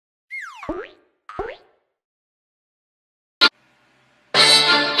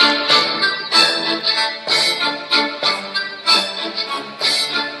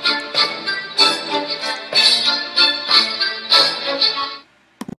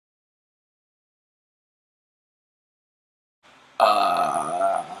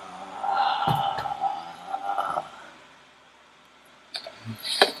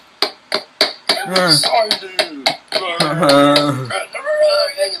Sorry, dude.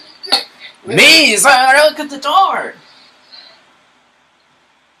 Me, look at the door.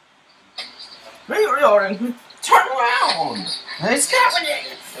 Turn around. It's happening.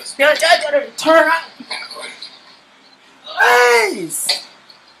 Turn around. Maze.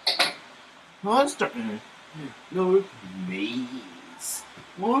 Monster. No, maze.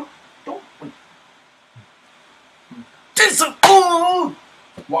 What? Don't. Disappoint.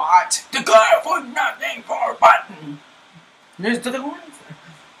 What? The girl for nothing for a button. There's the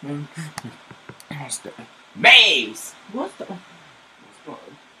one. Maze. What's the?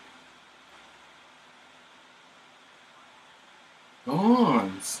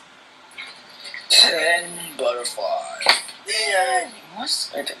 Dawns. 10 butterflies. Yeah, what's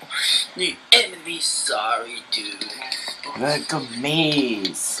that? The enemy, sorry, dude. Like a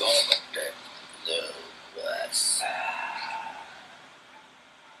maze. Go up there. No, that's.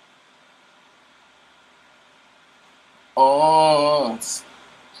 Oh.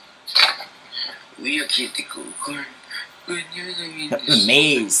 We are critical. When you're in The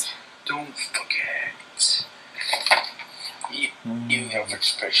maze. don't forget. You have a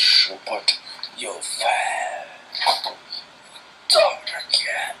special part. You're fast. Don't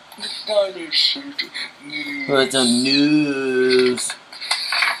forget. What's the news?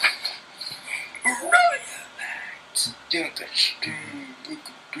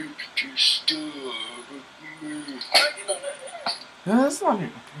 That's not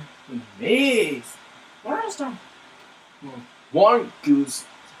it. Maze. Where's the one goose,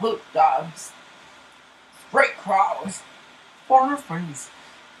 hook dogs, break crows, 4 friends,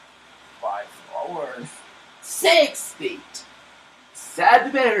 5 flowers, 6 feet,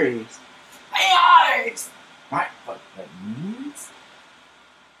 7 berries, 8 eyes, 9 buttons,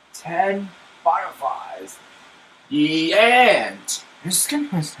 10 butterflies. The end. It's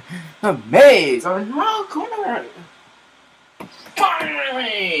gonna a maze on the corner.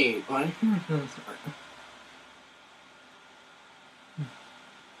 Finally!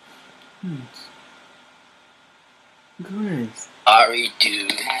 Grace. Sorry,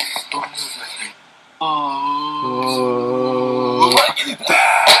 dude. Oh.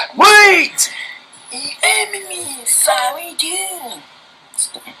 Wait! Enemy, sorry, dude.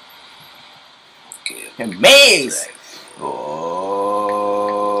 A maze! Oh!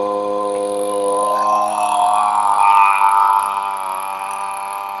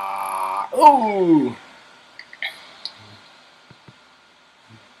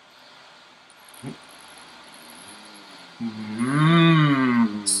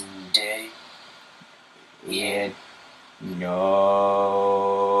 Stay. Yeah. No.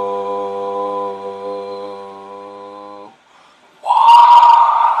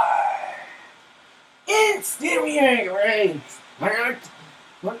 Why? It's stimulating rays.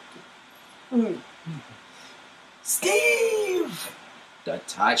 What? Steve! The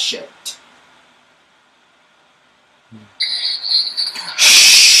touch it.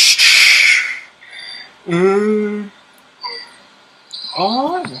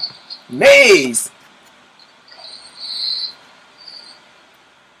 On maze.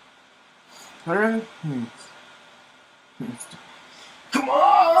 Come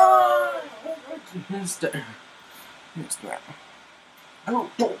on! Mister. Oh,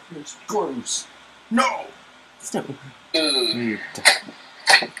 don't, it's gross. No! Stop.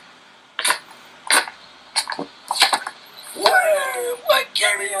 What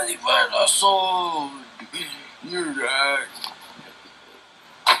carry on the final sword? You're right.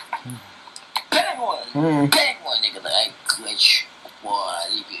 Bang one, nigga, like glitch.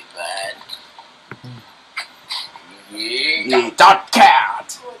 One, you get bad. Yeah. That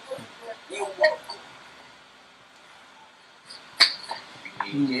cat! You're welcome.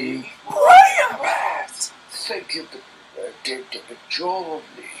 Yeah. Where you at? Thank you for taking control of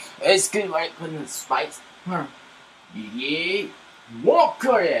me. It's good, right? Putting the spice. Yeah. Walk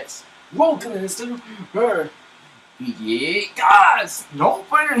it! Walk it instead of her. Yeah, guys! No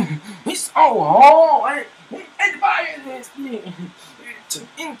fun! It's all hard! Everybody this thing!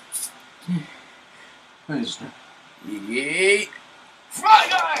 Yeah! Fly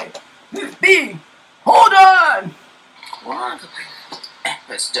guy! This big! Hold on! What?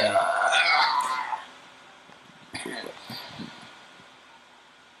 Mister.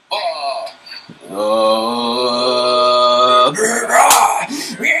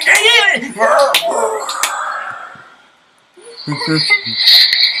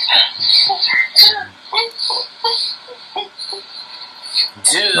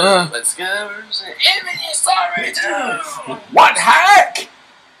 Dude, let's go. Enemy, sorry, dude. What heck?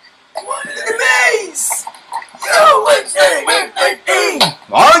 What in the maze? Yo, what's that?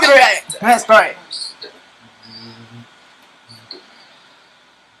 Margaret! That's right.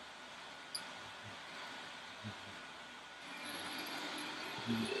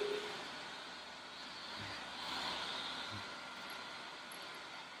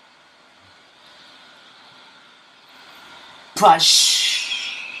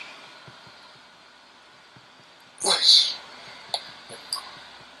 Push. Push.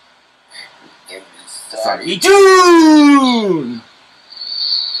 Sorry, June.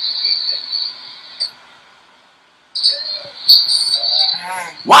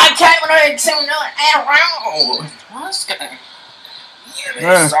 Why can't we tune around? Oscar.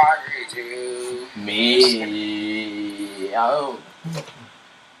 Yeah, sorry, dude. Me. Oh.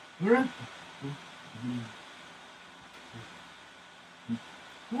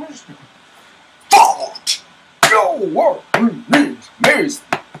 Fault. Your work is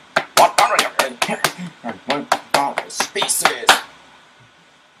what are you and one species.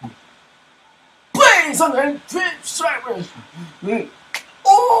 Please on the fifth service.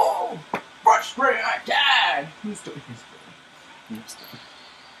 Oh, frustrated I died.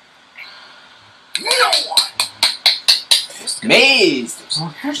 No one. Maze.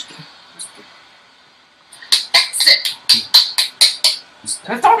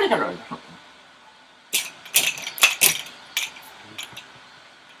 That's all we got.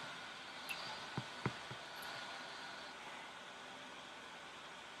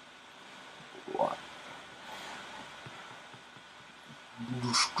 What?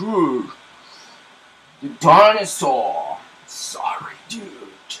 Screw. The dinosaur. Sorry, dude.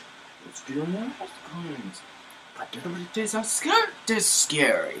 It's good on your coins. But it is a skirt is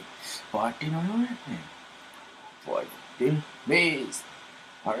scary. But you know what? What the maze?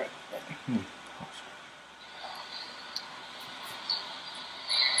 Alright.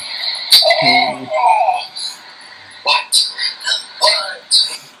 What?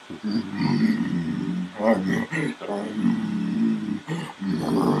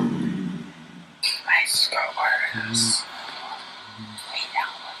 Let's go, Marcus.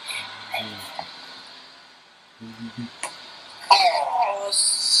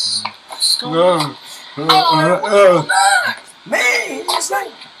 Maze!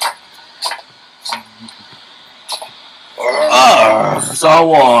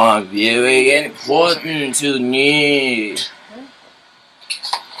 Someone very important to me.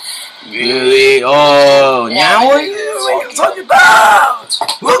 Really? Oh, now what are you talking about?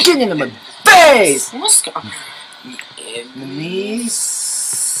 Looking in my face. Let's go. Enemies.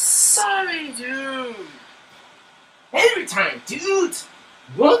 Sorry, dude. Every time, dude.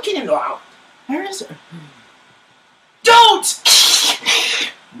 Looking in the out. Where is it? Don't.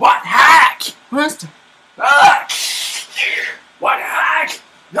 What hack? What? What hack?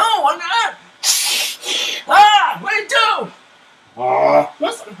 No, I'm not. What do you do?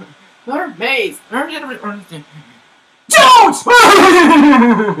 What's another maze? Don't!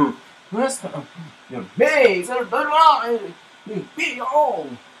 What's the maze? Be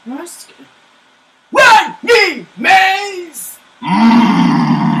home. What's Run me maze?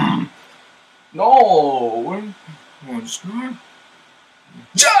 No. What's good?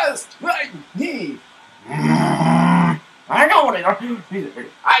 Just like me. I know what I know.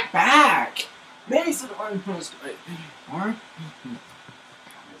 I'm back. Maze is the one who's good. Or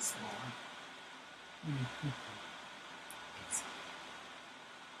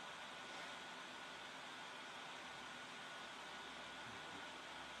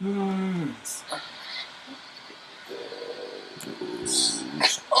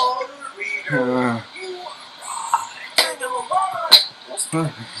Oh, reader. You are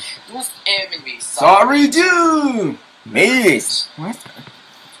right. What's enemy? Sorry, dude. Maze. What?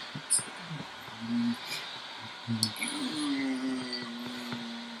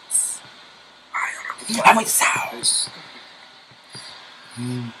 I'm with South.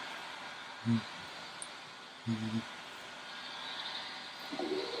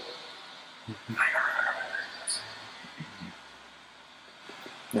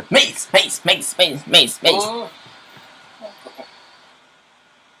 Maze, maze, maze, maze, maze, maze. Oh.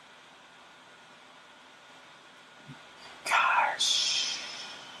 Gosh.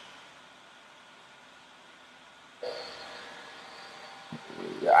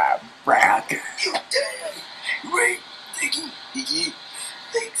 Brack. You did. Great. Thank you.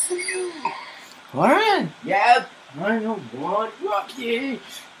 Thanks for you. What? Yep. I know what. Rocky.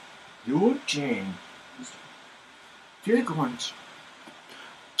 Your turn. Take once.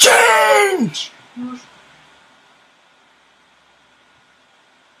 Change!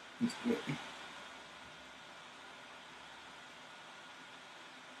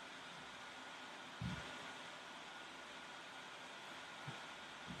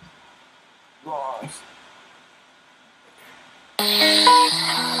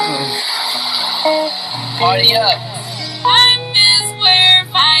 Party up. Time is where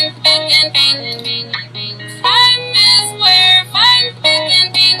fine and pain. Time is where fine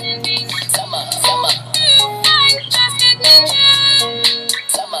and pain. Summer, summer, To find justice in you.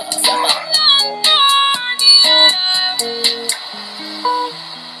 summer, summer.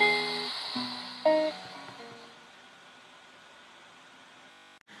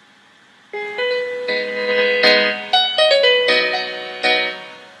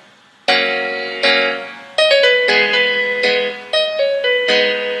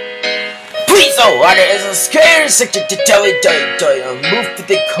 Please, oh, water is a scary sector to tell it, move to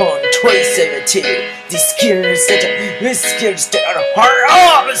the con 2017. The scary sector is scared to stay on a heart.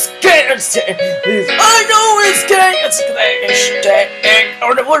 Oh, I'm scared to stay. I know it's scared. It's scared.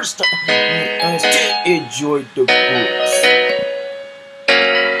 Or the worst. I still enjoy the books.